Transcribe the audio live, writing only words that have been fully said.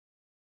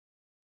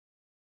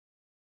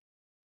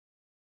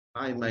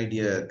Hi, my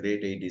dear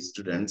grade 8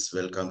 students.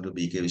 Welcome to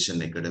BK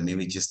Vision Academy,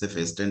 which is the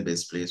first and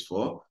best place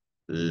for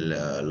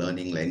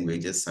learning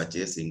languages such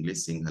as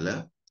English,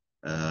 Sinhala,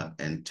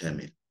 and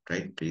Tamil.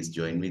 Right? Please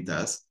join with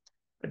us.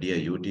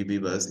 Dear UT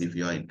viewers, if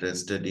you are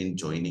interested in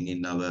joining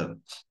in our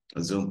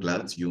Zoom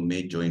class, you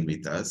may join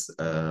with us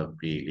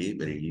freely,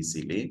 very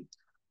easily.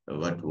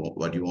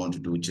 What you want to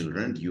do,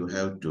 children? You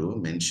have to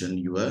mention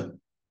your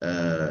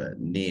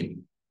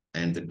name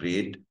and the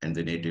grade and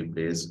the native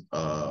place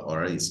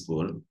or a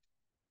school,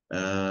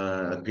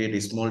 create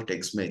a small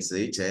text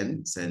message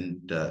and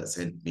send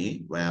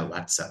me via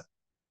WhatsApp.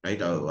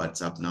 Right, our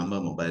WhatsApp number,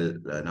 mobile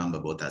number,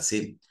 both are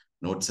same.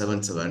 Note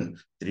 77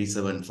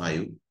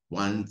 375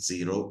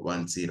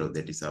 1010.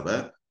 That is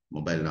our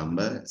mobile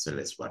number as well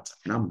as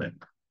WhatsApp number.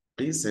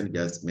 Please send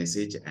us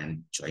message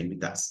and join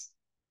with us.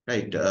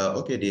 Right.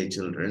 Okay, dear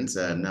children.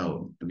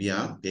 Now we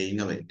are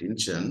paying our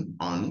attention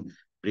on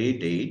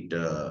grade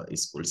 8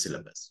 school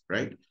syllabus.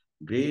 Right.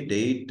 Grade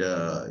 8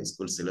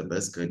 school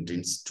syllabus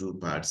contains two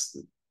parts.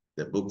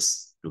 The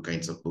books, two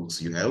kinds of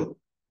books you have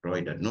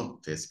provided. No,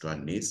 first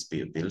one is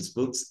pupils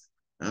books.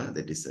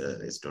 That is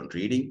based on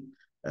reading.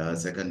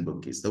 Second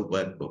book is the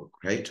workbook,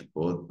 right?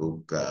 Both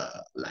book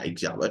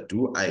like our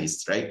two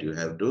eyes, right? You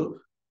have to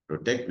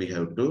protect. We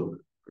have to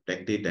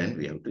protect it, and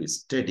we have to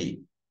study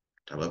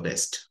at our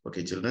best.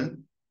 Okay,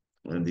 children.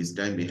 This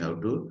time we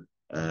have to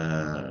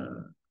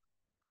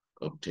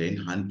obtain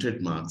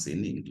 100 marks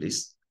in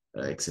English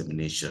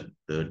examination.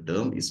 The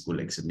term is school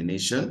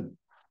examination.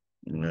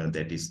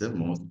 That is the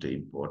most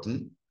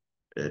important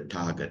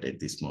target at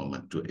this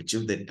moment. To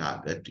achieve that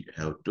target, you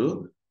have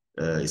to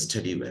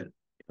study well.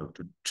 You have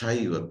to try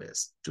your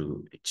best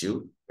to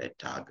achieve that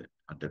target.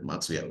 100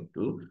 marks we have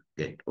to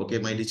get. Okay,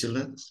 my dear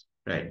children?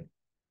 Right.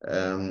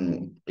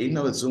 In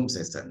our Zoom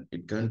session,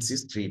 it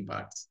consists three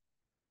parts.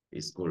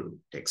 It's called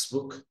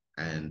textbook,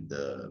 and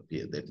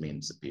that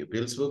means the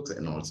pupils books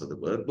and also the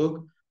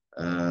workbook.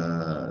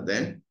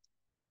 Then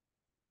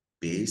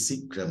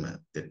basic grammar.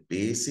 The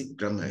basic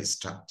grammar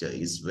structure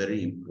is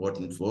very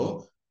important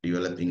for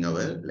developing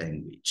our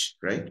language,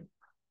 right?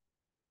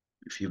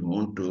 If you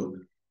want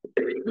to,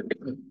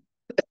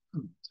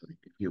 sorry,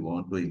 if you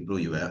want to improve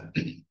your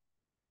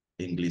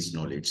English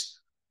knowledge,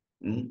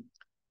 mm,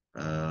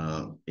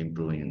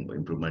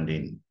 improvement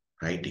in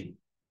writing,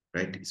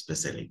 right?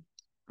 Especially,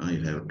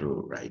 you have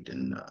to write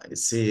an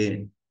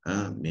essay.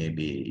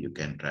 Maybe you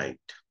can write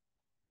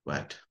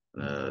what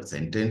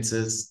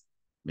sentences,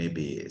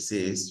 maybe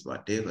essays,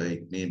 whatever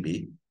it may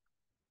be.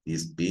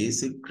 This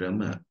basic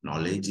grammar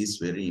knowledge is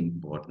very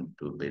important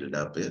to build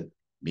up a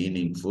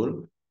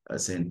meaningful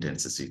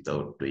sentences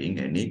without doing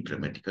any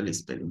grammatical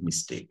spelling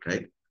mistake,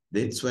 right?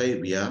 That's why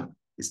we are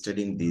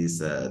studying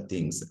these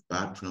things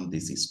apart from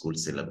this school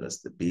syllabus,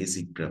 the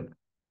basic grammar,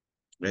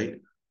 right?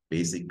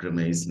 Basic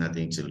grammar is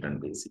nothing, children.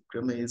 Basic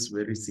grammar is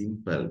very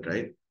simple,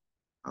 right?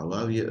 How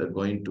are we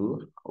going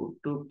to how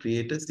to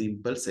create a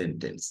simple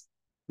sentence?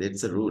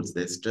 That's the rules.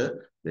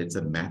 That's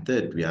a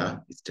method we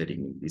are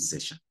studying in this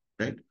session,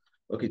 right?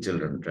 Okay,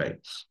 children, right?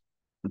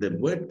 The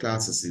word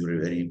classes is very,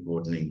 very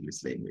important in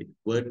English language.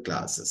 Word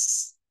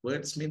classes.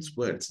 Words means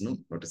words, no?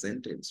 Not a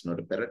sentence, not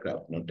a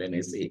paragraph, not an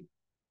essay.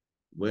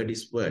 Word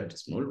is word,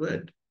 small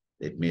word.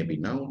 That may be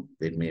noun,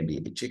 that may be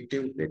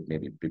adjective, that may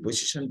be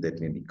preposition, that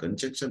may be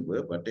conjunction,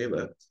 verb,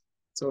 whatever.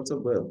 It's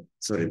also verb.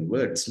 Sorry,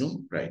 words,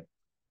 no? Right.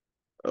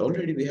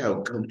 Already we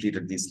have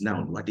completed this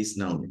noun. What is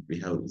noun? We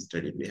have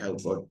studied, we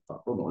have got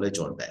proper knowledge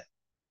on that.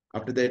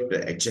 After that,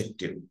 the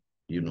adjective,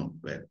 you know,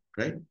 well,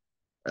 right?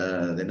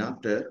 Then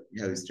after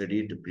we have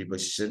studied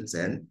prepositions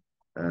and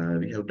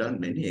we have done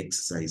many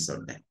exercises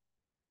on that.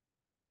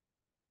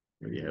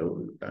 We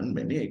have done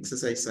many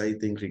exercises, I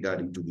think,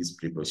 regarding to this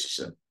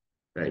preposition,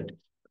 right?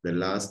 The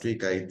last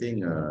week, I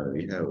think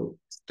we have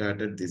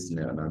started this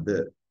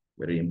another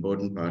very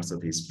important parts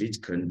of his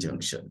speech,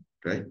 conjunction,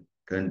 right?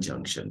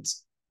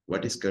 Conjunctions.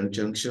 What is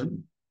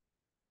conjunction?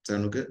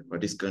 Sanuka,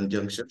 what is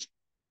conjunction?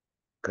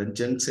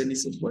 Conjunction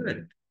is a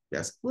word.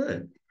 Yes,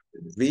 word,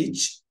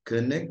 which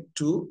connect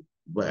two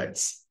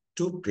words,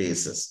 two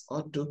phrases,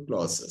 or two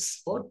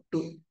clauses, or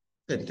two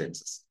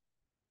sentences.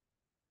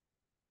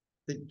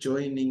 The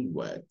joining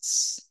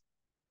words.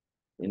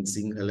 In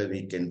Sinhala,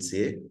 we can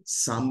say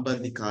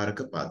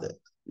Sambandhikaraka pada.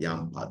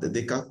 Yam pada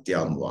dekak,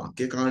 yam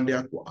වාක්‍ය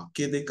කාණ්ඩයක්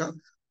වාක්‍ය දෙකක්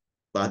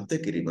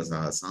බද්ධ කිරීම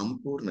සහ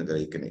සම්පූර්ණ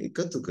කරගෙන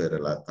එකතු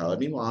කරලා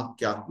තවනි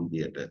වාක්‍යයක්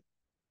විදියට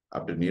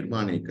අපිට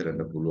නිර්මාණය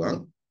කරන්න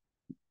පුළුවන්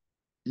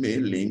මේ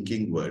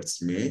linking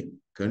words මේ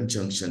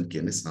conjunction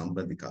කියන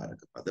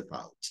සම්බන්ධිකාරක පද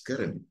පාවිච්චි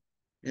කරමින්.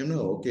 You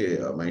know, okay,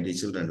 my dear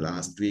children,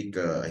 last week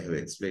I have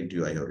explained to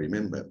you, I have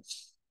remember,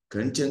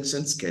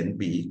 conjunctions can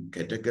be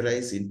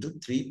categorized into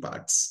three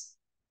parts.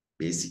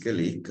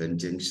 Basically,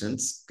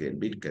 conjunctions can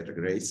be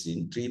categorized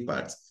in three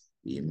parts.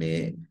 We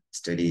may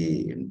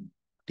study in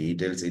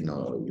details in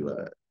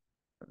your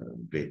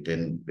grade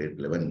 10, grade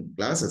 11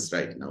 classes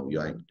right now.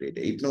 You are in grade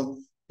 8 now.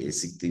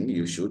 Basic thing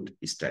you should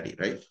study,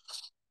 right?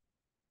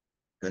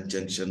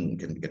 Conjunction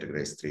can be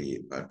categorized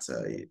three parts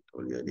I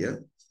told you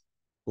earlier.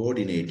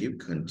 Coordinating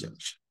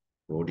conjunction.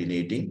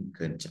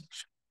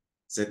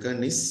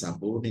 Second is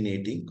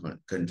subordinating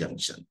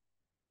conjunction.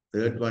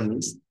 Third one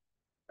is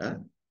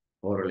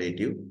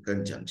correlative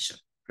conjunction,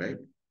 right?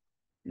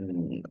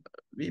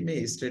 We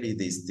may study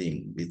this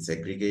thing with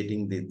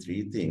segregating the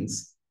three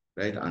things,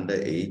 right? Under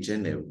each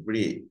and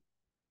every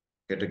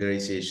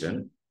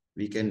categorization,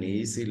 we can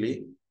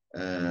easily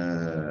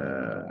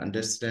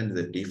understand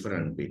the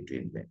difference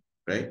between them,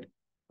 right?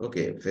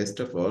 Okay, first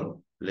of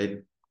all,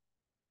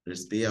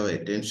 let's pay our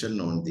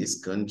attention on this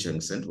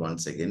conjunction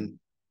once again.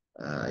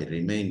 I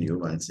remind you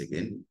once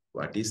again,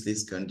 what is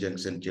this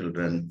conjunction,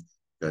 children?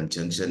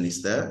 Conjunction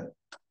is the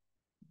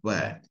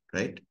word,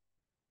 right?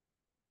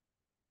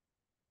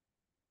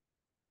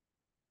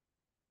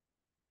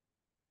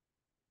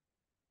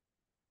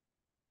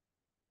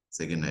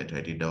 Second, I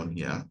write it down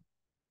here.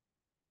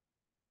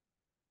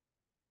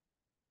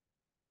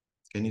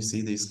 Can you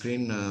see the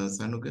screen,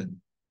 Sanuga?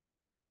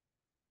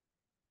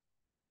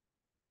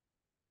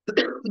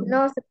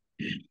 No, sir.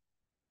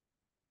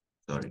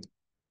 Sorry,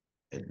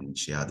 I didn't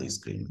share the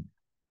screen.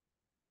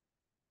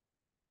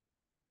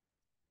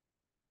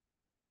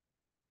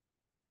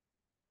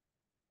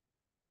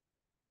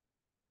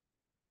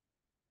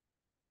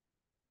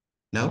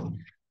 Now,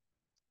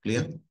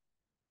 clear?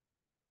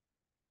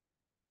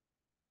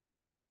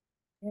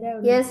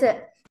 Yes,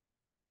 sir.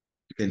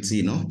 You can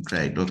see, no?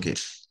 Right, okay.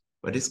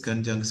 What is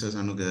conjunction,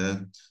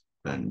 Sanuga?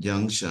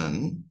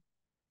 Conjunction.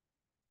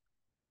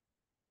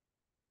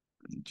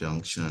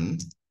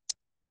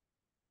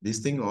 This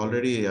thing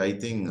already, I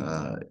think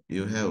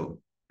you have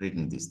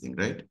written this thing,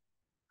 right?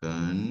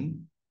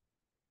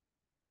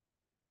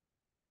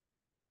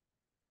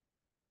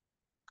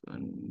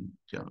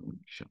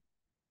 Conjunction.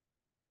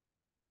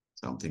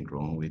 Something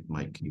wrong with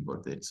my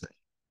keyboard, that's why.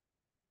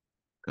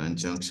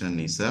 Conjunction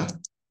is a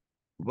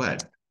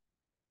word.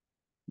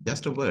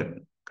 Just a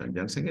word.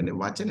 Conjunction කියන්නේ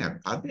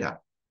වචනයක් පදයක්.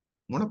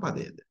 මොන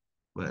පදයේද?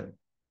 Word.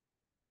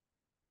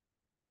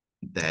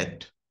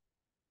 That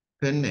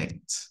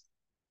connects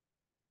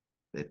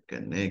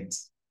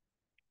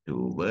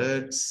two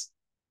words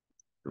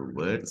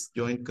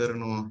join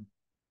කරනවා.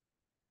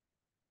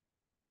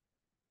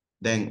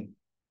 දැන්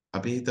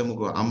අපි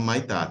හිතමුකෝ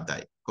අම්මයි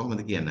තාත්තයි.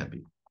 කොහොමද කියන්නේ අපි?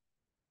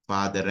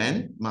 Father and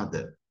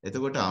mother.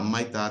 එතකොට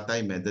අම්මයි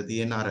තාත්තයි මැද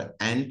තියෙන අර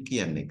and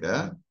කියන එක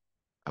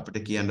අපිට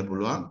කියන්න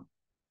පුළුවන්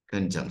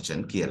conjunction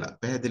කියලා.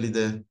 පැහැදිලිද?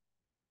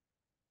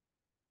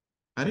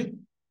 හරි?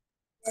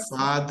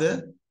 Father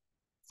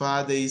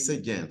is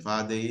a gent.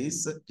 Father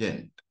is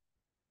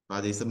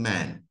a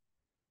man.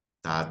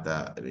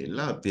 තාත්තා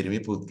වෙලා පිරිමි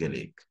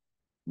පුද්ගලෙක්.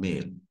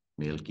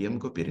 Male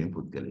කියමුකෝ පිරිමි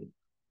පුද්ගලෙක්.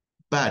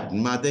 But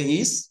mother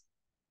is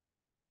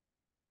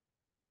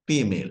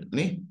female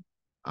නේ.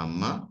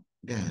 අම්මා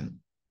ගැහණු.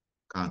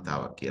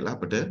 කාන්තාවක් කියලා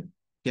අපිට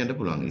කියන්න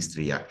පුළුවන්.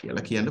 ස්ත්‍රියක්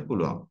කියලා කියන්න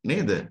පුළුවන්.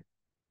 නේද?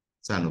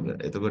 සනුග.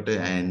 එතකොට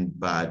and,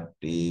 but,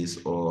 is,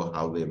 or,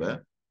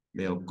 however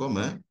මේ ඔක්කොම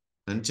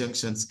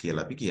conjunctions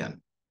කියලා අපි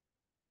කියන්නේ.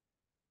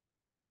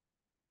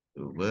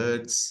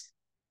 Words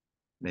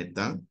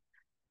නැත්නම්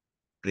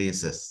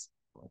phrases.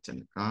 වචන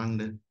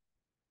කාණ්ඩ.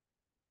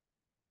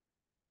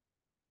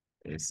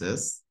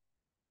 Phrases.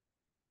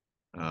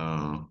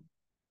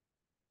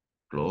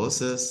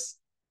 Clauses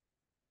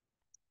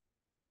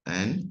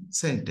and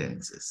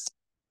sentences.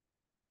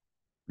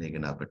 මේක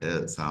අපිට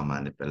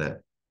සාමාන්‍ය පෙළ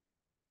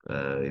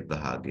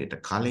විභාගයට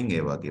කලින්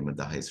ඒ වගේම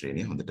 10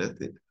 ශ්‍රේණිය හොඳට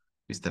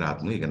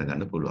විස්තරාත්මකව ඉගෙන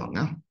ගන්න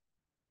පුළුවන්.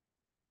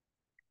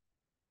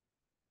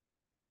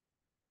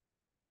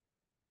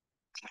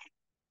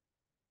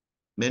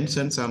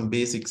 Mention some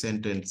basic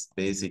sentence,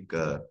 basic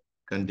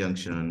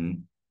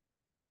conjunction.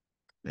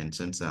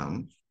 Mention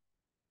some.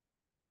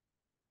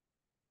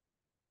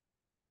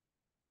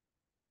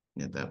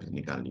 Nyata අපි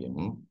නිකන්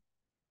ලියමු.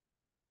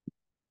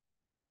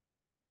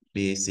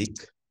 Basic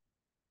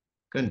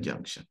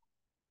conjunction.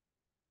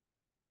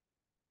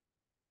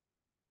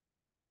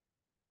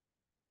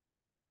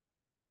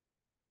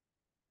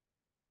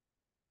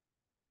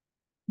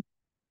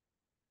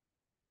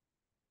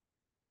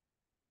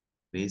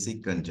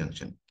 Basic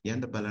conjunction.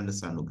 කියන්න බලන්න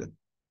සනුග.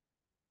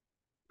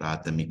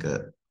 ප්‍රාථමික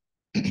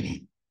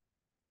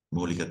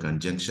මූලික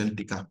conjunction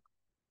ටිකක්.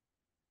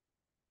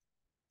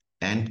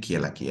 And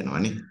කියලා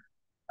කියනවනේ.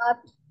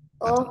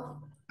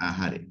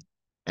 හරි.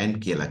 And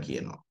කියලා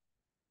කියනවා.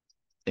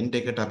 And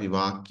එකට අපි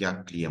වාක්‍යයක්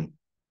ලියමු.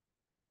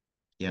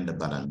 කියන්න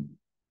බලන්න.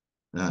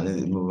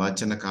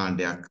 වචන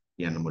කාණ්ඩයක්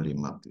කියන්න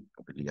මුලින්ම අපි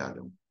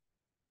ලියාගමු.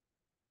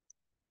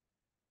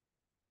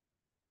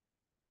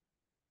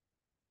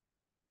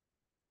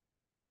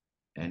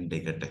 And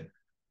එකට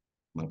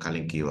මම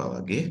කලින් කිව්වා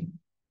වගේ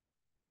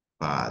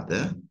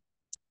father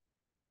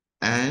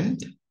and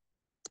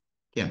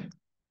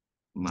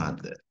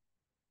mother.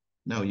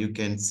 Now you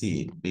can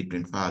see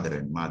between father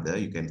and mother,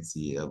 you can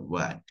see a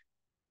word.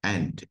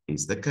 And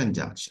is the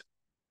conjunction.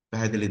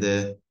 පැහැදිලිද?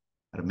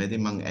 අර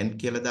මෙතන මම and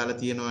කියලා දාලා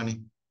තියෙනවානේ.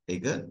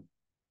 ඒක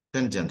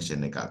conjunction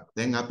එකක්.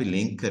 දැන් අපි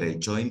link කරේ,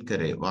 join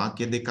කරේ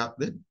වාක්‍ය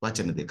දෙකක්ද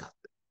වචන දෙකක්ද?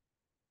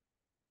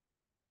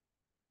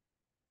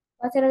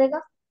 වචන දෙකක්.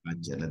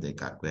 වචන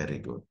දෙකක්. very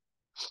good.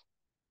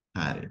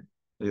 හරි.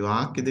 ඒ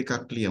වාක්‍ය දෙකක්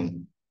ලියමු.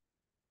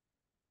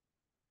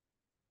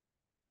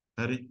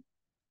 හරි.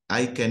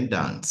 I can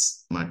dance.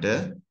 මට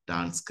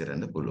dance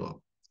කරන්න පුළුවන්.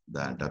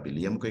 දැන් අපි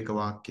ලියමුකෝ එක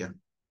වාක්‍යයක්.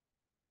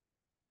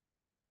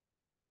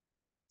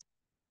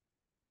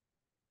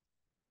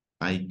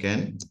 I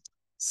can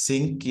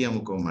sing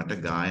කියමුකෝ මට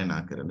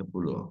ගායනා කරන්න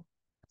පුළුවන්.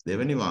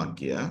 දෙවෙනි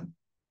වාක්‍යය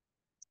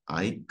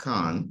I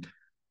can't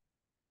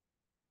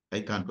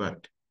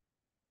what?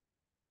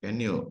 Can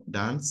you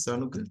dance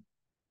Sanuka?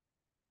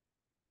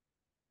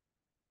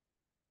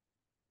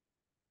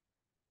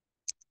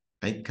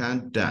 I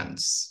can't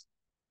dance.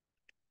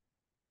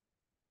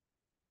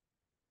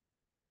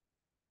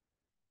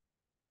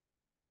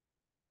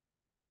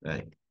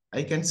 Right.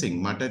 I can sing.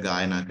 මට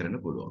ගායනා කරන්න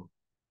පුළුවන්.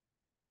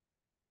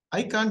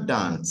 I can't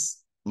dance.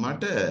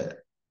 මට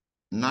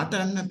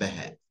නටන්න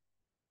බෑ.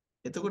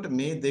 එතකොට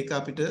මේ දෙක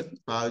අපිට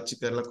පාවිච්චි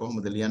කරලා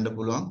කොහොමද ලියන්න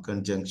පුළුවන්?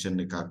 conjunction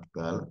එකක්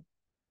දාලා.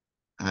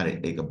 හරි.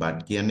 ඒක but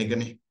කියන්නේ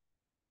එකනේ.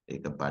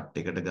 ඒක but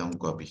එකට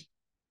ගමුකෝ අපි.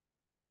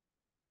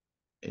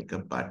 ඒක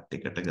but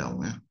එකට ගමු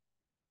ඈ.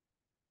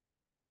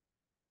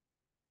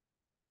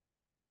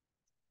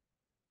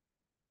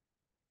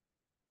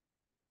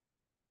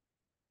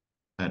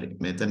 හරි.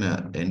 මෙතන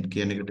end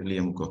කියන එකට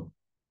ලියමුකෝ.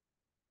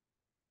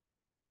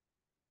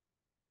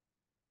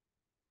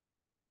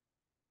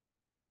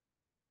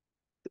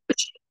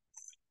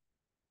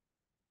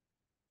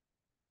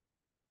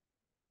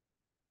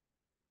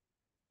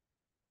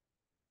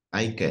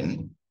 I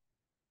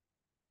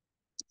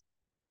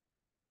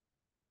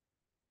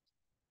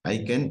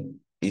can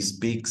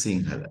speak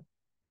Sinhala.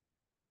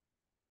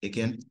 ඒ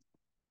කියන්නේ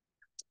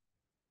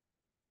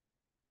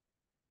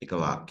එක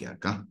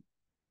වාක්‍යයක්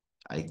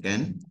I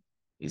can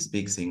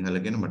speak Sinhala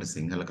කියන මට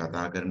සිංහල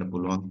කතා කරන්න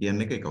පුළුවන්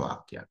කියන එක එක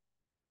වාක්‍යයක්.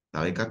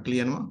 තව එකක්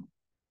ලියනවා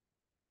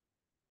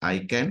I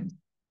can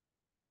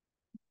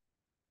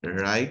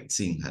write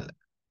Sinhala.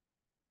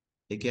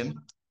 ඒ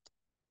කියන්නේ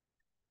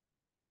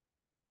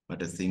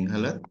මට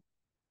සිංහල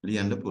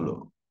ලියන්න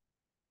පුළුවන්.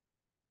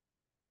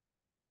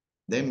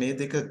 දැන් මේ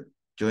දෙක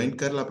ජොයින්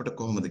කරලා අපිට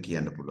කොහොමද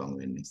කියන්න පුළුවන්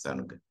වෙන්නේ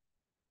සනුක?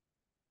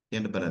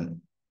 කියන්න බලන්න.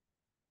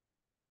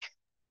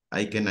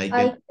 I can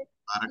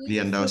ආරක්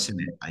ලියන්න අවශ්‍ය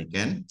නැහැ. I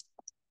can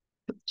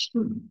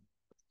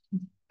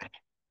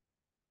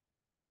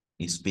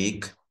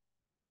speak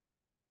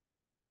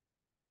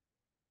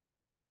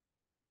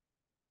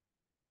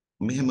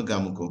මෙහෙම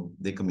ගමුකෝ.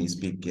 දෙකම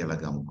speak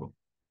කියලා ගමුකෝ.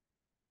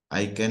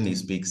 I can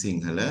speak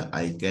Sinhala.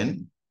 I can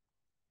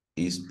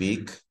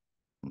speak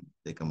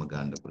දෙකම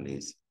ගන්න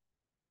පුළුවන්.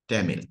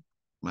 Tamil.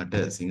 මට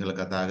සිංහල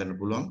කතා කරන්න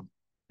පුළුවන්.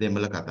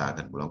 දෙමළ කතා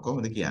කරන්න පුළුවන්.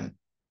 කොහොමද කියන්නේ?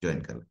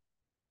 ජොයින් කරලා.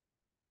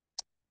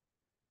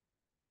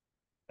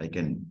 I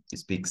can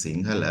speak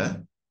Sinhala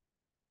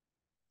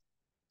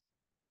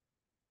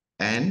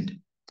and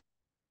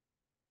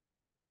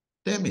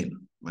Tamil.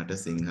 මට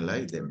සිංහලයි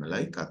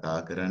දෙමළයි කතා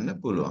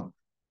කරන්න පුළුවන්.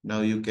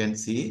 Now you can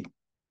see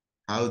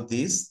how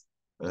this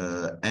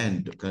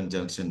and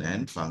conjunction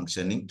and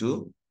functioning to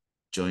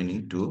joining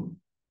two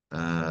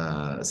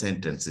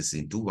sentences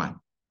into one.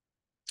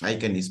 I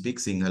can speak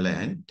Sinhala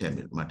and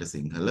Tamil. මට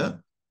සිංහල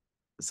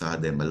සහ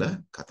දෙමළ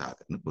කතා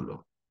කරන්න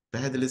පුළුවන්.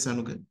 පැහැදිලි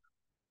Sanuka?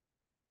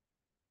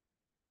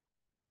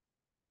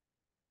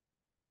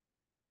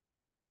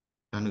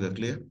 Sanuka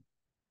clear?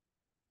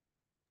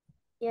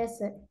 Yes,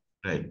 sir.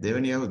 Right.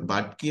 දෙවෙනියව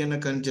but කියන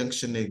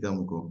conjunction එක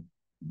ගමුකෝ.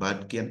 but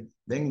කියන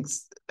දැන්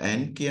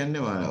and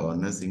කියන්නේ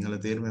ඔන්න සිංහල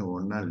තේරුමේ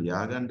ඕන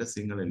ලියා ගන්න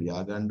සිංහල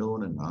ලියා ගන්න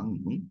ඕන නම්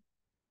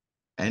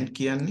and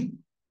කියන්නේ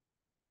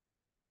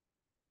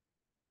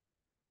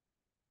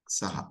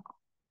සහ.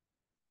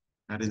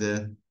 හරිද?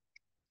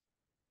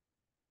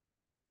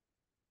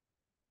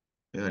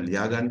 ඒක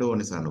ලියා ගන්න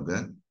ඕනේ සනුක.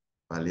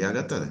 ලියා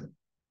ගත්තද?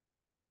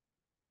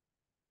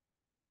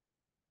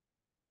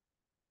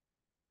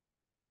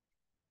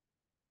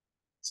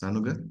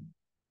 සනුක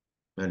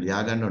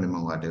ලියා ගන්න ඕනේ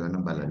මම වාට වෙන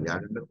බලලා ලියා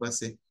ගන්න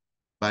පස්සේ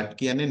but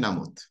කියන්නේ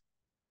නමුත්.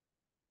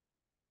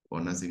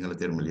 ඕන සිංහල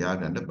තේරුම ලියා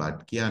ගන්න but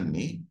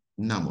කියන්නේ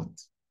නමුත්.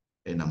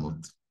 ඒ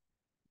නමුත්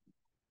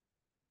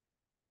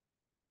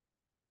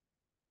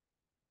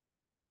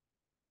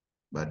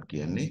but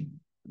කියන්නේ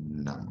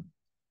නමුත්.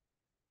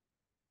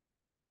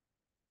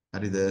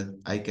 හරිද?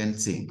 I can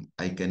sing,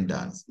 I can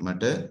dance.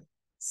 මට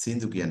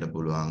සින්දු කියන්න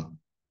පුළුවන්.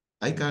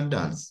 I can't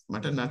dance.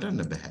 මට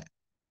නටන්න බෑ.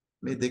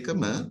 මේ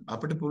දෙකම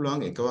අපිට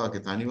පුළුවන් එක වාක්‍ය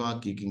තනි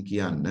වාක්‍යයකින්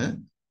කියන්න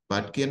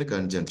but කියන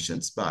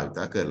conjunctions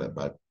භාවිතා කරලා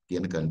but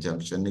කියන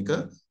conjunction එක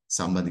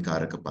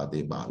සම්බන්ධීකාරක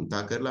පදේ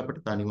භාවිතා කරලා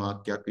අපිට තනි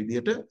වාක්‍යයක්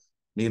විදියට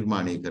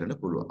නිර්මාණය කරන්න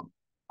පුළුවන්.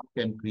 You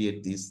can create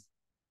these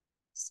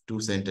two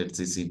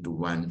sentences into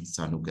one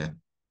Sanuka.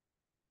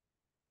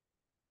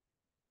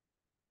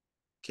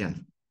 Can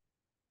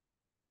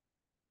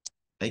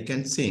I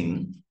can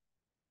sing.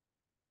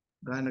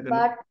 But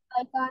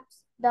I can't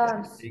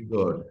dance. Very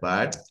good.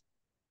 But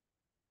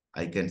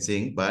I can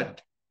sing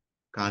but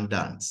can't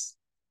dance.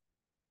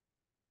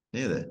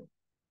 Neither.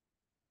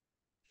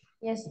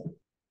 Yes, sir.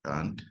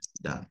 Can't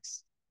dance.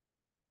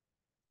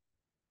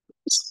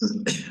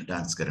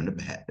 dance කරන්න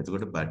බෑ.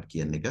 එතකොට but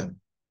කියන එක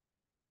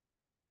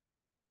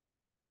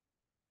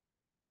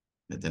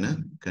මෙතන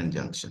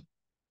conjunction.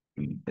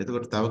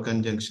 එතකොට තව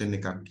conjunction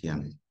එකක්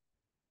කියන්නේ.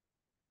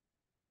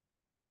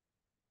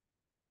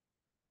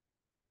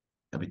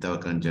 අපි තව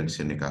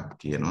conjunction එකක්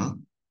කියනවා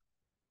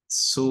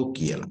so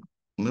කියලා.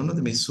 මොනවද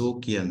මේ so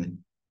කියන්නේ?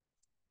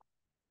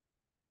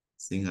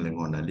 සිංහලෙන්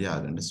ඕන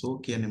ලියාගන්න so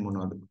කියන්නේ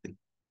මොනවද පුතේ?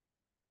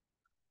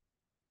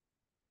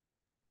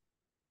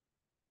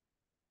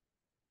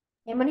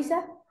 එම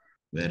නිසා.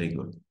 Very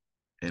good.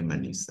 එම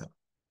නිසා.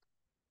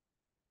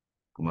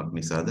 කුමක්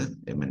නිසාද?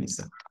 එම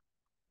නිසා.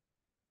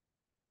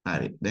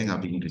 හරි. දැන්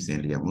අපි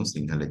ඉංග්‍රීසියෙන් ලියමු.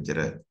 සිංහල එච්චර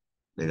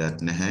දෙයක්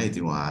නැහැ.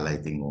 ඉතින් ඔයාලා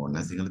ඉතින් ඕන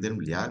සිංහල තේරුම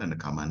ලියාගන්න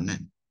කමන්නේ.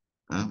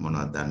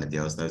 මොනවද දන්නේ නැති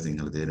අවස්ථාවේ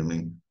සිංහල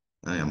තේරුමින්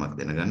යමක්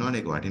දැනගන්නවනේ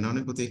ඒක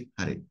වටිනවනේ පුතේ.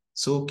 හරි.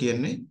 so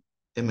කියන්නේ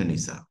එම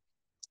නිසා.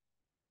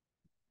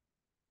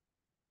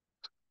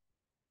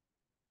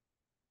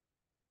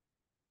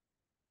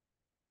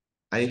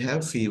 I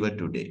have fever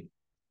today.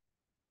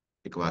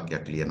 එක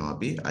වාක්‍යයක් ලියනවා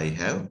අපි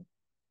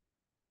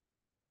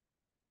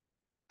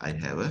I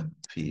have a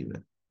fever.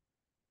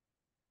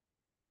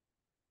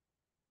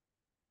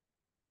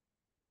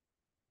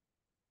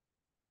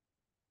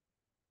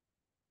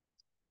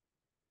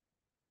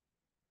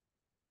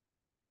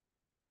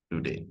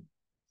 Today.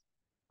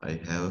 I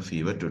have a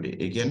fever today.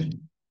 ඒ කියන්නේ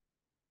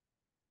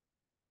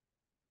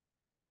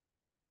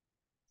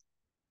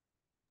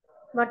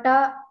මට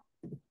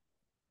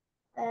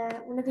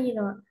උණ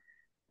තියෙනවා.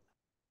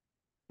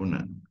 උණ.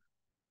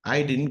 I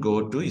didn't go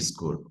to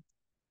school.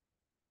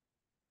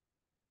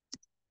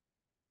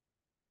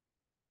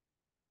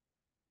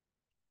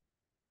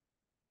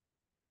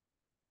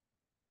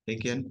 ඒ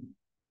කියන්නේ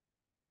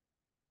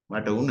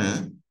මට උණ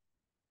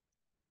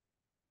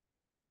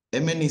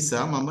එම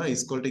නිසා මම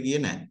ඉස්කෝලේට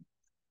ගියේ නැහැ.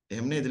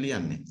 එහෙම නේද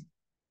ලියන්නේ?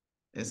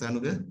 ඒ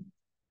සනුග ඒ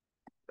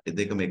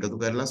දෙකම එකතු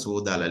කරලා so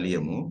දාලා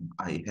ලියමු.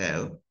 I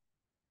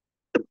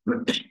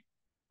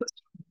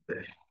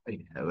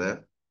have a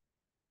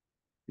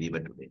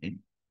fever today.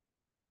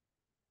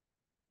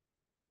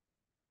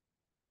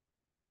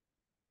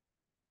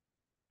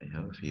 I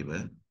have a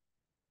fever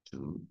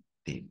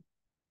today.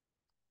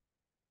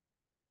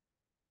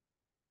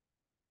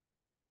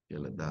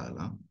 කියලා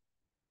දාලා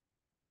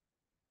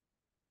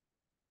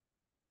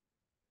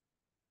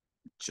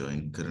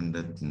join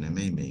කරන්නත්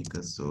නෙමෙයි මේක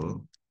so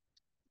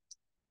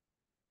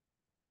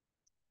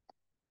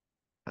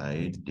I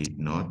did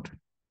not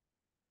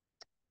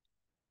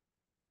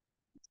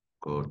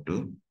go to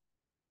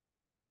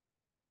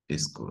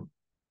school.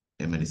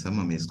 එම නිසා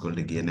මම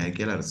ඉස්කෝලේට ගියේ නැහැ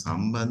කියලා අර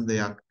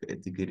සම්බන්ධයක්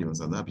ඇති කිරීම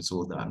සඳහා අපි so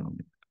දානවා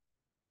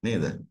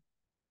නේද?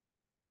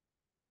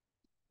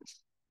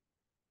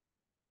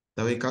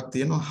 තව එකක්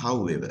තියෙනවා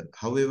however.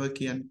 However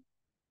කියන්නේ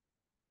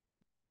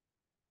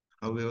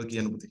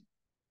කියන්නේ පුතේ.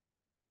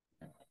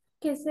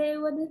 කෙසේ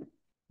වුවද?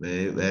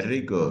 Very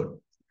good.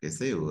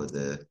 කෙසේ වුවද?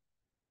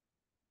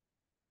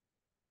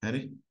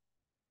 හරි.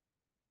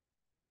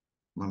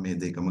 මම මේ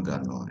දෙකම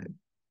ගන්නවා.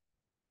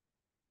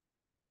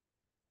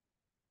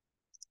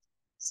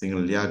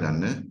 සිංහල ලියා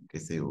ගන්න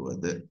කෙසේ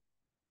වුවද?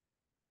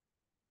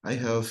 I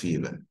have a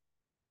fever.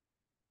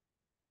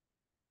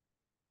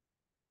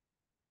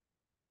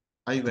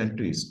 I went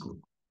to school.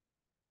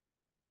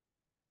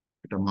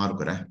 ඊට මාරු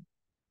කරා.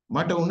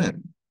 මට උණ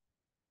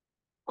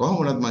කොහොම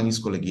වුණත් මං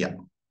ඉස්කෝලේ ගියා.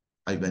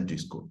 I went to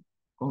school.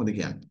 කොහොමද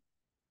කියන්නේ?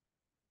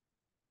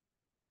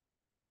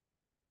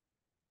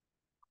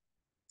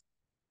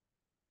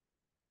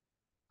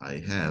 I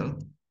have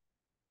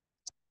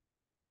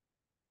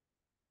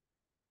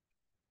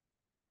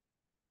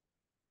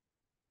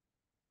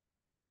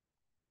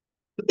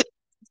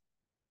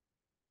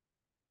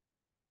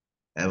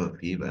a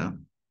fever.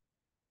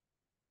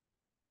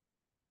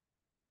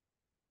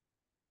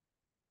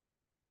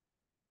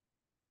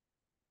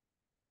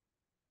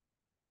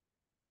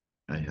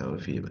 I have a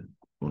fever.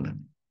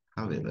 උණ.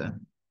 However,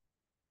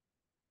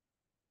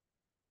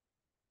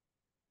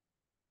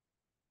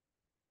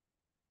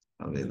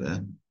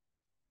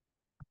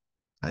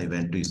 I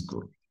went to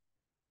school.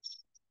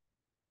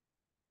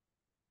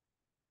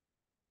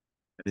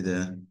 හරිද?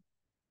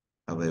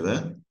 However,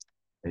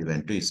 I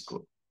went to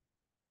school.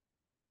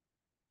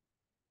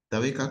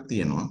 තව එකක්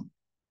තියෙනවා.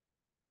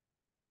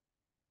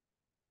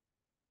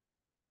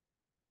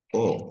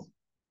 Oh.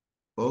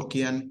 Oh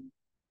කියන්නේ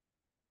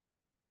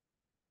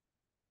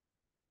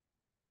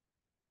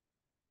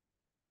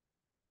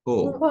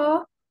oh.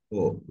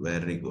 Oh,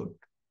 very good.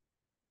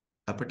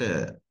 අපිට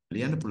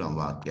ලියන්න පුළුවන්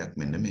වාක්‍යයක්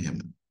මෙන්න මෙහෙම.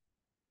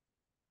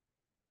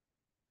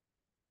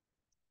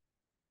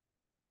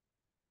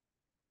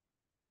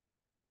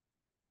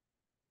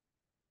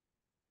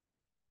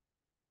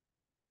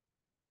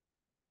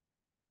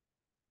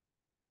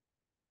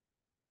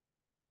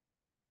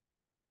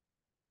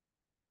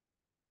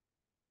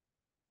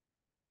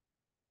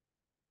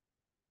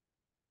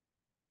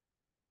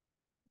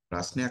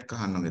 ප්‍රශ්නයක්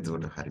අහන්නම්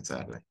එතකොට හරි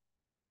සරලයි.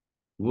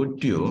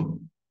 Would you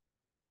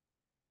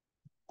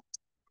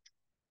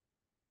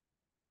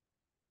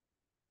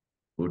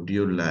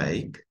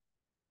like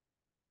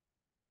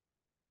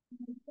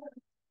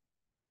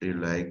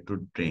to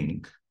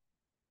drink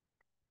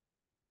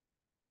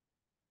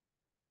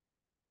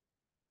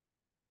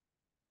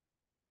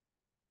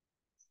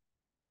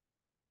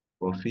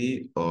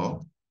coffee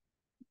or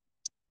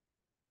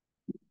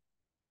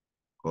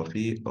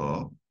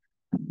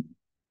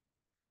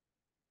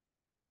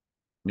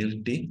milk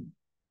tea.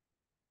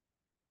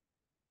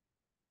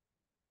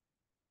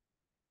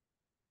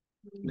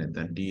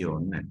 නැත්නම් tea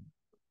ඕනේ නැහැ.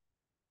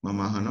 මම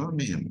අහනවා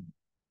මෙහෙම.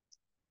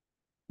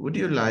 Would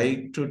you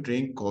like to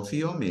drink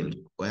coffee or milk?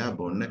 ඔයා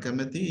බොන්න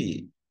කැමති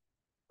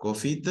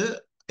කොෆිද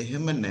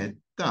එහෙම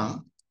නැත්නම්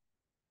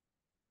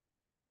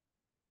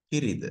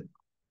කිරිද?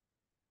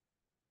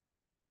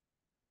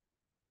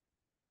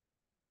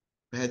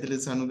 පැහැදිලි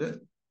සනුග?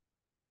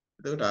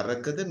 එතකොට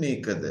අරකද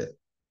මේකද?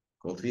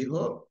 කොෆි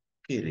හෝ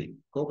කිරි.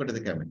 කෝකටද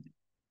කැමති?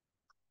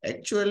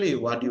 Actually,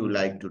 what do you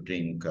like to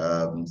drink,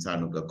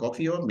 Sanuga?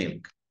 Coffee or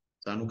milk?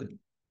 Sanuga,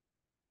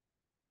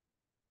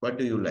 what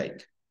do you like?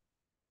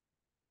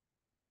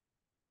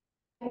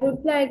 I would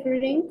like to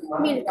drink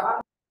milk.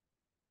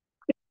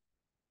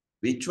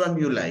 Which one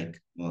you like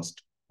most?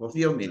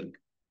 Coffee or milk?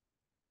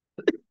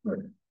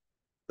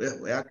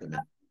 Where come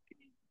in?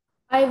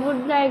 I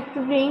would like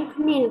to drink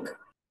milk.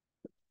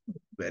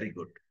 Very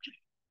good.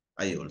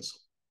 I also.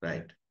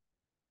 Right.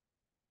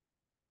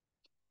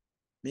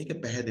 මේක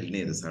පැහැදිලි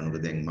නේද සනුග?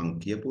 දැන් මම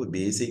කියපු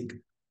basic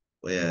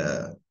ඔය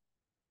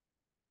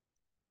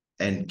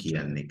and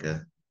කියන එක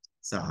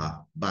සහ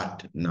but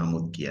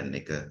නමුත් කියන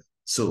එක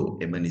so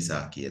එම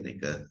නිසා කියන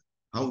එක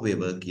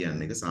however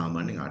කියන එක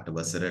සාමාන්‍යයෙන් 8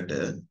 වසරට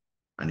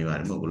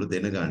අනිවාර්යයෙන්ම ඔයගොල්ලෝ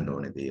දෙන ගන්න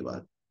ඕනේ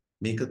දේවල්.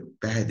 මේක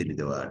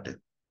පැහැදිලිද ඔයාට?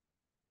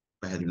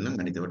 පැහැදිලි නම්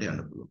අනිතවට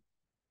යන්න පුළුවන්.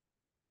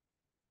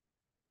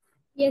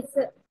 Yes,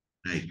 sir.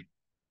 Right.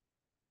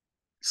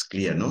 It's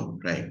clear, no?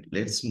 Right.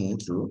 Let's move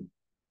to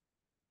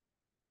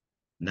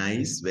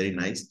nice, very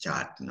nice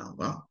chart now.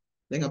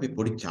 දැන් අපි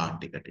පොඩි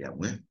chart එකකට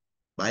යමු.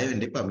 බය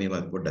වෙන්න එපා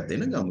මේවත් පොඩ්ඩක්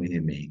දෙන ගමු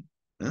එහෙම.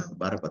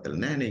 බරපතල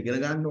නෑ නේ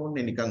ඉගෙන ගන්න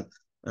ඕනේ නිකන්.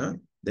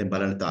 දැන්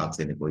බලන්න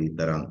තාක්ෂණය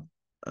කොයිතරම්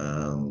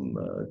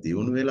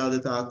දියුණු වෙලාද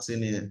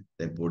තාක්ෂණය.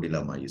 දැන් පොඩි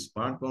ළමයි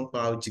ස්මාර්ට්ෆෝන්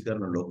පාවිච්චි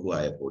කරන ලොකු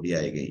අය පොඩි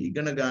අයගෙන්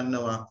ඉගෙන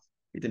ගන්නවා.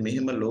 ඉතින්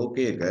මෙහෙම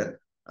ලෝකයක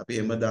අපි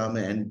හැමදාම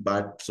and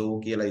but so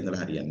කියලා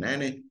ඉඳලා හරියන්නේ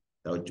නෑනේ.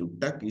 තව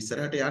චුට්ටක්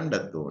ඉස්සරහට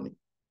යන්නත් ඕනේ.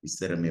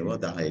 ඉස්සර මේවා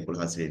 10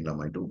 11 ශ්‍රේණි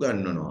ළමයිට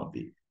උගන්වනවා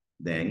අපි.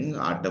 දැන්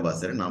 8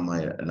 වසර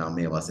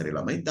 9 වසරේ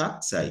ළමයි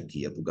දක්ෂයි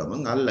කියපු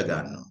ගමන් අල්ල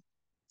ගන්නවා.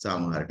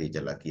 සමහර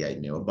ටීචර්ලා කියයි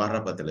මේව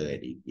බරපතල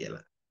වැඩි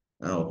කියලා.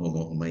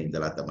 ඔහොම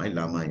ඉඳලා තමයි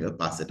ළමයිව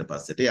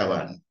පස්සට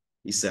යවන්නේ.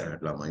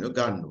 ඉස්සරහට ළමයිව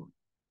ගන්නවා.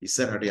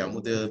 ඉස්සරහට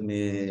යමුද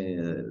මේ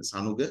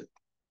සනුග?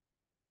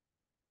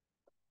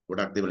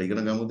 ගොඩක් දේවල්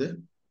ඉගෙන ගමුද?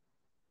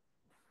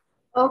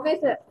 Okay,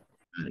 sir.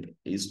 හරි.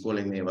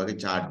 ඉස්කෝලේ මේ වගේ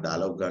chart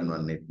දාලා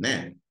උගන්වන්නෙත්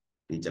නැහැ.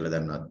 ටීචර්ලා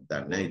දන්නේ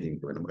නැහැ. ඉතින්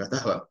ඒක වෙනම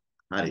කතාවක්.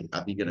 හරි.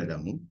 අපි ඉගෙන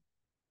ගමු.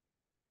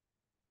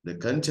 The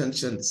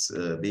conjunctions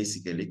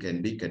basically can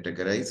be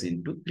categorized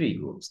into 3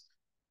 groups.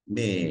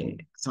 මේ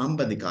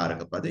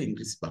සම්බන්ධකාරක පද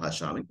ඉංග්‍රීසි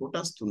භාෂාවෙන්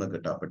කොටස්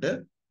 3කට අපිට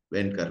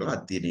වෙන් කරලා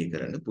අධ්‍යයනය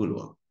කරන්න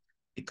පුළුවන්.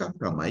 එකක්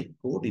තමයි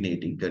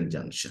coordinating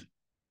conjunction.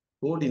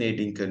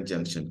 Coordinating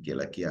conjunction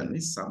කියලා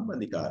කියන්නේ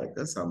සම්බන්ධකාරක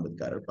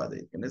පද.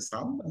 ඒ කියන්නේ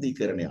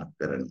සම්බන්ධීකරණයක්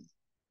කරන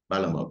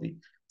බලමු අපි.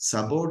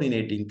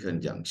 Subordinating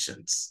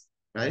conjunctions.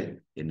 right?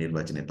 ඒ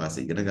නිර්වචනය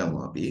පස්සේ ඉගෙන ගමු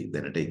අපි.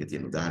 දැනට ඒක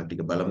තියෙන උදාහරණ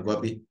ටික බලමුකෝ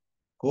අපි.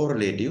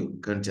 Correlative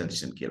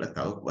conjunction කියලා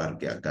තව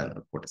වර්ගයක්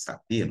ගන්න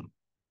කොටසක් තියෙනවා.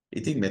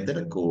 ඉතින් මෙතන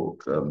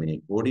මේ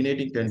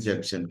coordinating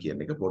conjunction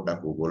කියන එක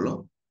පොඩ්ඩක් ඕගොල්ලෝ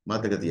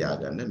මතක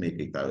තියාගන්න.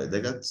 මේක ඉතාල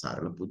වැදගත්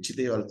සරල පුංචි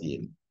දේවල්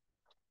තියෙනවා.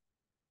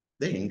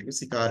 දැන්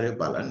ඉංග්‍රීසි කාර්ය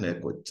බලන්න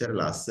කොච්චර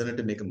ලස්සනට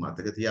මේක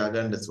මතක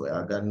තියාගන්න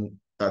සොයාගන්න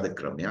තද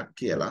ක්‍රමයක්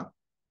කියලා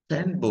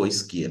fan boys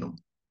කියනවා.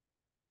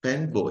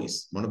 fan boys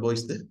මොන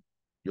boysද?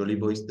 jolly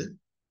boysද?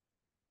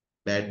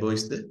 bad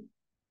boysද?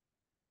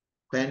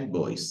 fan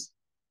boys.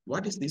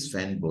 What is this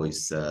fan boys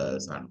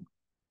son?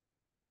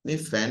 මේ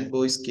fan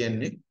boys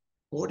කියන්නේ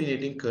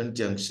coordinating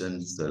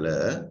conjunctions වල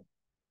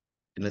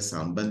එන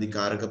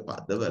සම්බන්ධීකාරක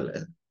පදවල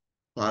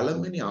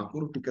පළවෙනි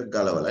අකුරු ටික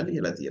ගලවලා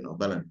ලියලා තියෙනවා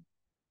බලන්න.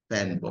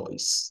 fan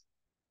boys.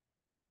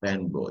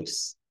 fan boys.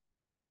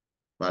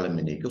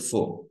 පළවෙනි එක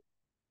for.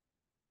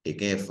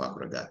 එකේ F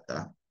අකුර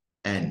ගත්තා.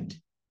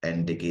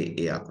 and එකේ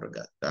A අකුර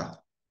ගත්තා.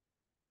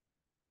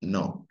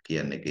 no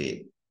කියන එකේ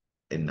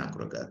N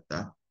අකුර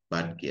ගත්තා.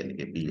 but කියන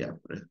එකේ B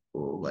අකුර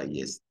O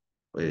Y S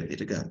ඔය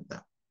විදිහට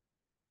ගත්තා.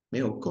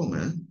 මේ ඔක්කොම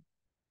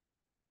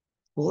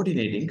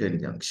coordinating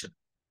conjunction.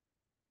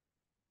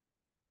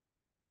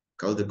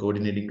 කවුද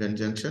coordinating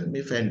conjunction?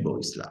 මේ fan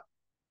boys ලා.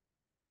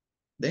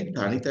 දැන්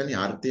තනි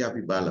අර්ථය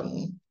අපි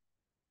බලමු.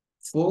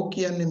 for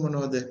කියන්නේ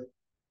මොනවද?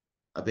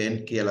 අපි and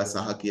කියලා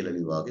සහ කියලා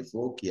ලිව්වාගේ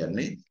for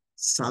කියන්නේ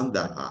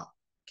සඳහා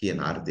කියන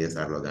අර්ථය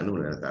සරලව ගන්න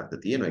උනන අර්ථ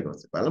තියෙනවා. ඒක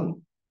ඔස්සේ බලමු.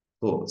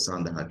 for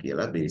සඳහා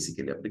කියලා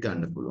basically අපිට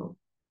ගන්න පුළුවන්.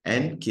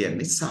 and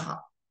කියන්නේ සහ.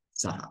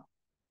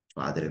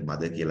 father and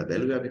mother කියලා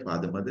බැලුවේ අපි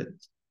father mother.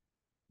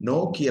 no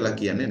කියලා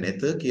කියන්නේ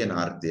නැත කියන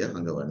අර්ථය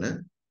හඟවන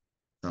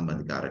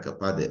සම්බන්ධකාරක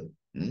පද.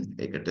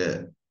 ඒකට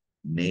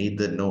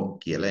neither no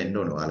කියලා එන්න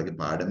ඕන. ඔයාලගේ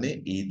පාඩමේ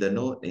either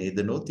no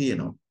neither no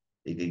තියෙනවා.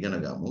 ඒක ඉගෙන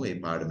ගමු. ඒ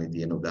පාඩමේ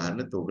තියෙන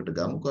උදාහරණත් ඔකට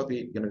ගමුකෝ අපි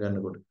ඉගෙන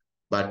ගන්නකොට.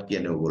 but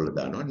කියන්නේ ඕගොල්ලෝ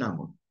දානවා නම.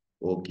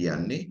 o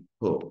කියන්නේ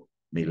ho.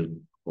 milk,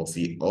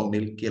 coffee or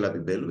milk කියලා අපි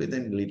බැලුවේ.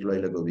 then little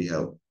while ago we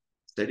have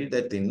studied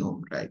that thing, no?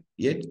 Right.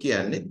 yet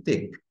කියන්නේ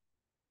thick.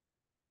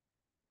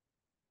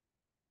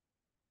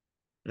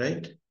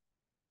 right?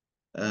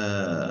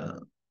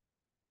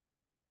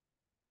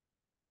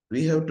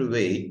 we have to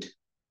wait.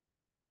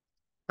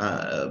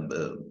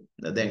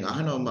 දැන්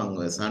අහනවා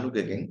මම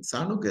සනුකගෙන්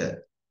Sanuka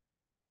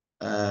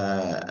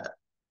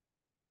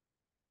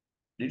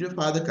did your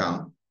father come?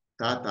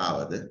 තාත්තා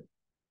ආවද?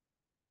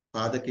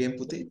 father came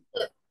පුතේ?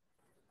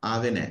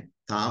 ආවේ නැහැ.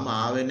 තාම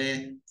ආවේ නැහැ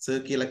sir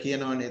කියලා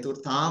කියනවනේ.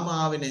 ඒකට තාම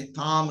ආවේ නැහැ.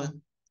 තාම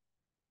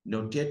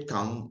not yet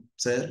come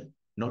sir.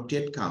 Not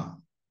yet come.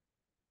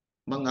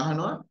 මං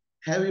අහනවා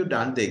have you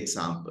done the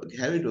example?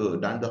 Have you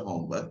done the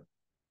homework?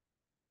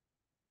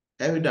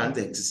 Have you done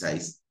the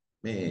exercise?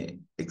 මේ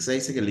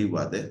exercise එක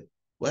ලිව්වද?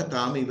 ඔයා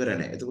තාම ඉවර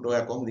නැහැ. එතකොට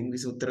ඔයා කොහොමද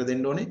ඉංග්‍රීසි උත්තර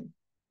දෙන්න ඕනේ?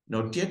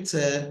 Not yet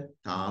sir.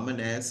 තාම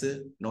නෑ sir.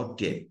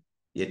 Not yet.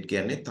 Yet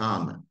කියන්නේ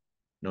තාම.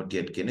 Not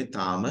yet කියන්නේ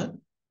තාම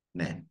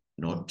නෑ.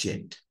 Not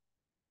yet.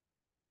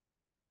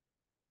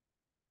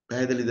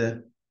 පැහැදිලිද?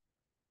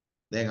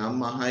 දැන්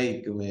අම්මා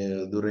අහයි මේ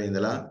දුර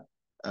ඉඳලා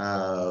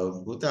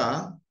පුතා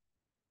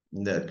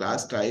the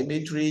class time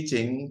is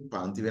reaching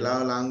පන්ති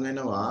වෙලාව ලං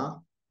වෙනවා.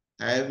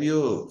 Have you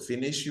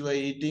finished your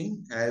eating?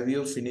 Have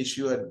you finished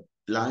your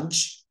lunch?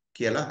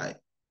 කියලා අහයි.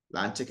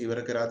 lunch එක ඉවර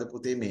කරාද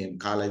පුතේ මේ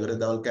කාලා ඉවර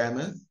දවල් කෑම?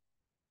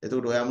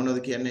 එතකොට ඔයා මොනවද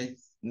කියන්නේ?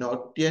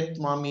 not yet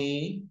mommy.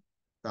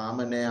 තාම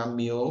නෑ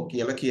අම්මියෝ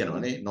කියලා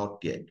කියනවනේ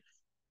not yet.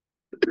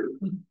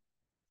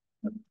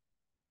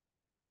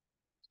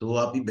 so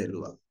අපි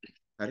බැලුවා.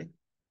 හරි?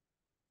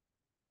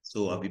 so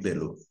අපි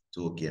බැලුවා.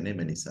 so කියන්නේ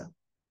මේ නිසා.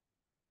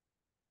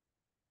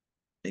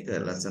 මේක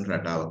ලස්සන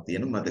රටාවක්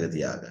තියෙන මතක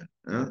තියාගන්න.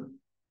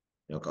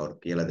 මේක කවුරු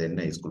කියලා දෙන්න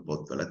ඉස්කෝල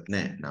පොත්වලත්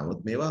නෑ. නමුත්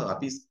මේවා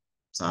අපි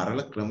සරල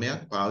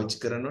ක්‍රමයක් පාවිච්චි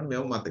කරනොත්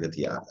මේව මතක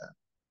තියාගන්න.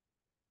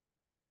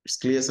 It's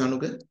clear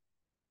Sanuka?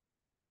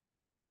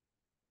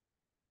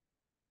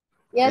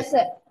 Yes,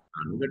 sir.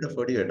 අනුකට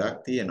පොඩි වැඩක්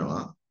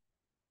තියෙනවා.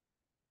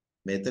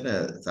 මෙතන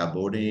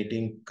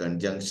subordinating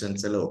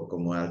conjunctions වල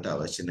ඔක්කොම වලට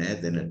අවශ්‍ය නැහැ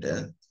දෙන්නට.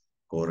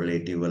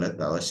 correlative වලත්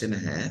අවශ්‍ය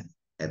නැහැ.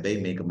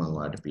 හැබැයි මේක මම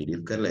ඔයාලට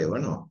PDF කරලා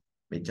එවනවා.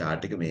 මේ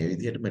chart එක මේ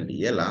විදිහටම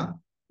ලියලා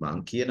මම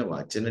කියන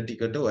වචන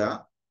ටිකට ඔයා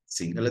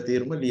සිංහල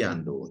තේරුම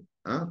ලියන්න ඕන.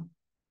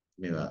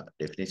 මේවා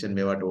definition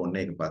මේවට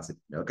ඕනේ ඒක පස්සේ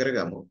මේවා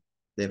කරගමු.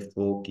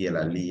 therefore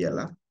කියලා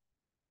ලියලා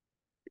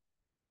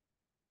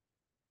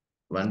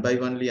one by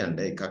one ලියන්න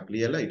එකක්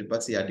ලියලා ඊට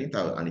පස්සේ යටින්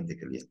තව අනිත්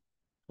එක ලියන්න.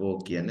 for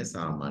කියන්නේ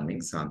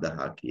සාමාන්‍යයෙන්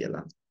සඳහා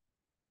කියලා.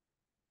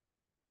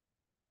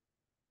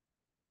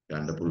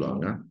 ගන්න පුළුවන්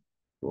නා.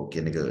 for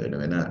කියන එක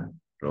වෙන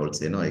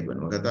roles එනවා ඒක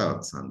වෙනම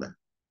කතාවක් සඳහා.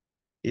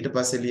 ඊට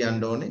පස්සේ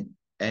ලියන්න ඕනේ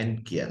and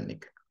කියන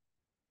එක.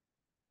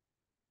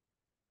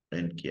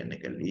 and කියන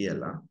එක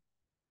ලියලා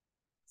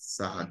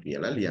සහ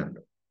කියලා ලියන්න.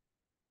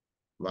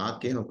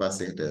 වාක්‍යෙම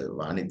පස්සේට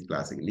වානිත්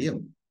ක්ලාස් එක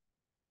ලියමු.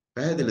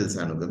 පැහැදිලිද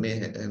සනුක මේ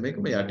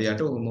මේකම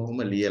යට ඔහොම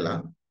ලියලා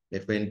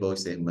FN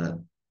boys එහෙම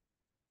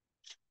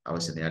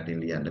අවශ්‍ය නැහැ යටින්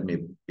ලියන්න මේ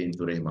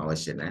පින්තූරේ එහෙම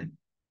අවශ්‍ය නැහැ.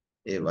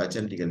 ඒ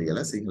වචන ටික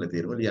ලියලා සිංහල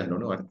තේරුම ලියන්න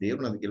ඕනේ. වට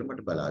තේරුණාද කියලා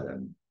මට බලා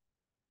ගන්න.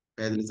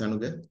 පැහැදිලි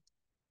සනුක?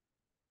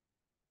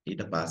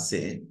 ඊට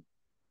පස්සේ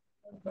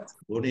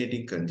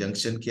coordinating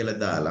conjunction කියලා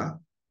දාලා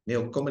මේ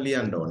ඔක්කොම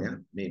ලියන්න ඕනේ.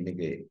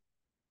 මේකේ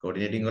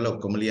coordinating වල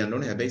ඔක්කොම ලියන්න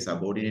ඕනේ. හැබැයි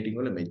subordinating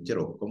වල මෙච්චර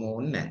ඔක්කොම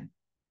ඕනේ නැහැ.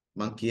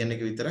 මම කියන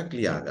එක විතරක්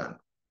ලියා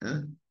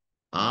ගන්න.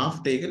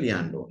 after එක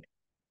ලියන්න ඕනේ.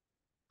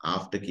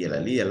 after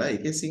කියලා ලියලා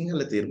ඒකේ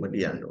සිංහල තේරුම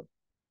ලියන්න ඕනේ.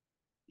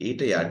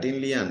 ඊට යටින්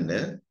ලියන්න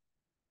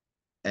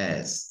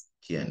as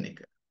කියන එක.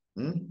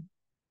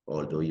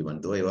 although even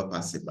though ඒවා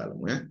පස්සේ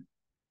බලමු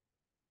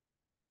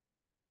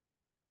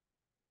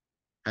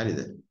හරිද?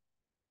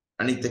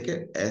 අනිත් එක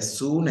as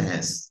soon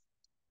as.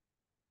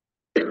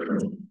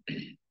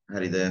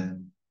 හරිද?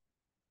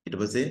 ඊට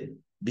පස්සේ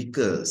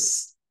because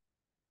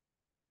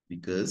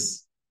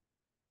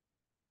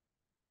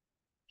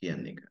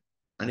කියන එක.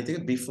 අනිත්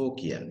එක before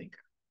කියන එක.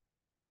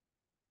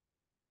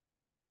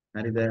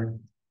 හරිද?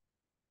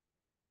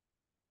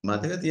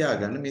 මතක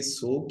තියාගන්න මේ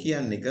so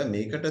කියන එක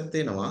මේකටත්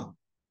එනවා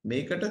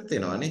මේකටත්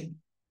එනවානේ.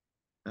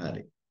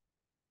 හරි.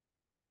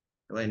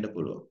 ඒවා ඉන්න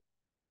පුළුවන්.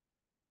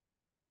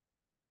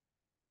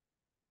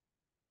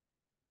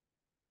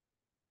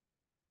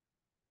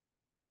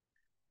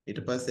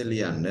 ඊට පස්සේ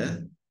ලියන්න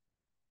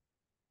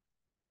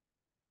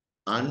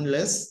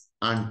unless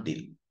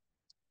until.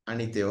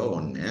 අනිත් ඒවා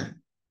ඕනේ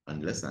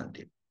unless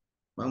until.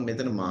 මම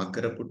මෙතන මාක්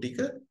කරපු ටික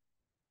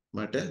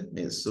මට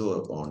මේ so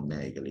ඕනේ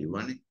නැහැ ඒක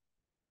ලියවන්නේ.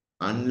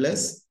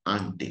 unless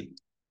until.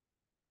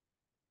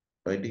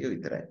 ඔය ටික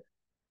විතරයි.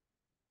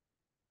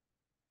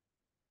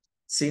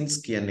 since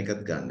කියන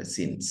එකත් ගන්න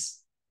since.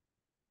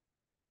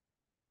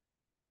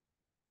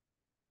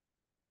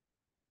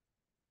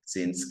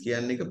 since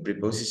කියන්නේ එක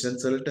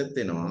prepositions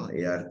වලටත් එනවා.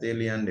 ඒ අර්ථය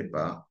ලියන්න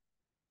එපා.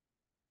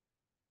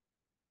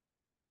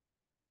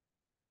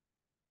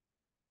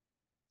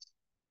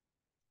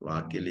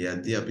 වාක්‍ය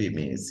ලියද්දී අපි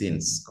මේ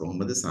since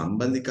කොහොමද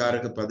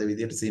සම්බන්ධීකාරක පද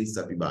විදිහට since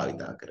අපි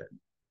භාවිතා කරන්නේ.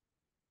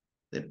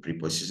 The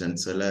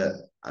prepositions වල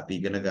අපි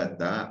ඉගෙන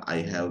ගත්තා I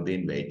have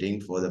been waiting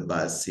for the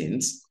bus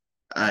since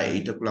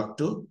 8 o'clock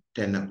to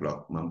 10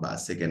 o'clock. මම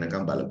බස් එක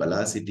එනකම්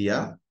බලා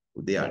සිටියා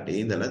උදේ 8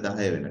 ඉඳලා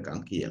 10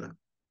 වෙනකම් කියලා.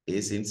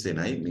 ඒ since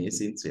වෙනයි මේ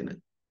since වෙනයි.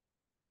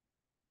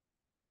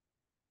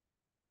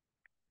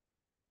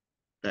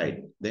 right?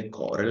 Then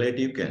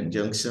correlative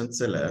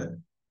conjunctions වල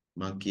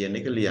මම කියන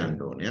එක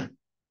ලියන්න ඕනේ.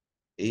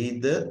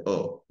 either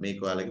or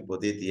මේක ඔයාලගේ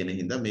පොතේ තියෙන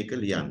හින්දා මේක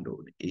ලියන්න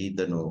ඕනේ.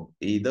 either no,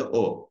 either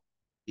or,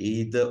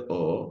 neither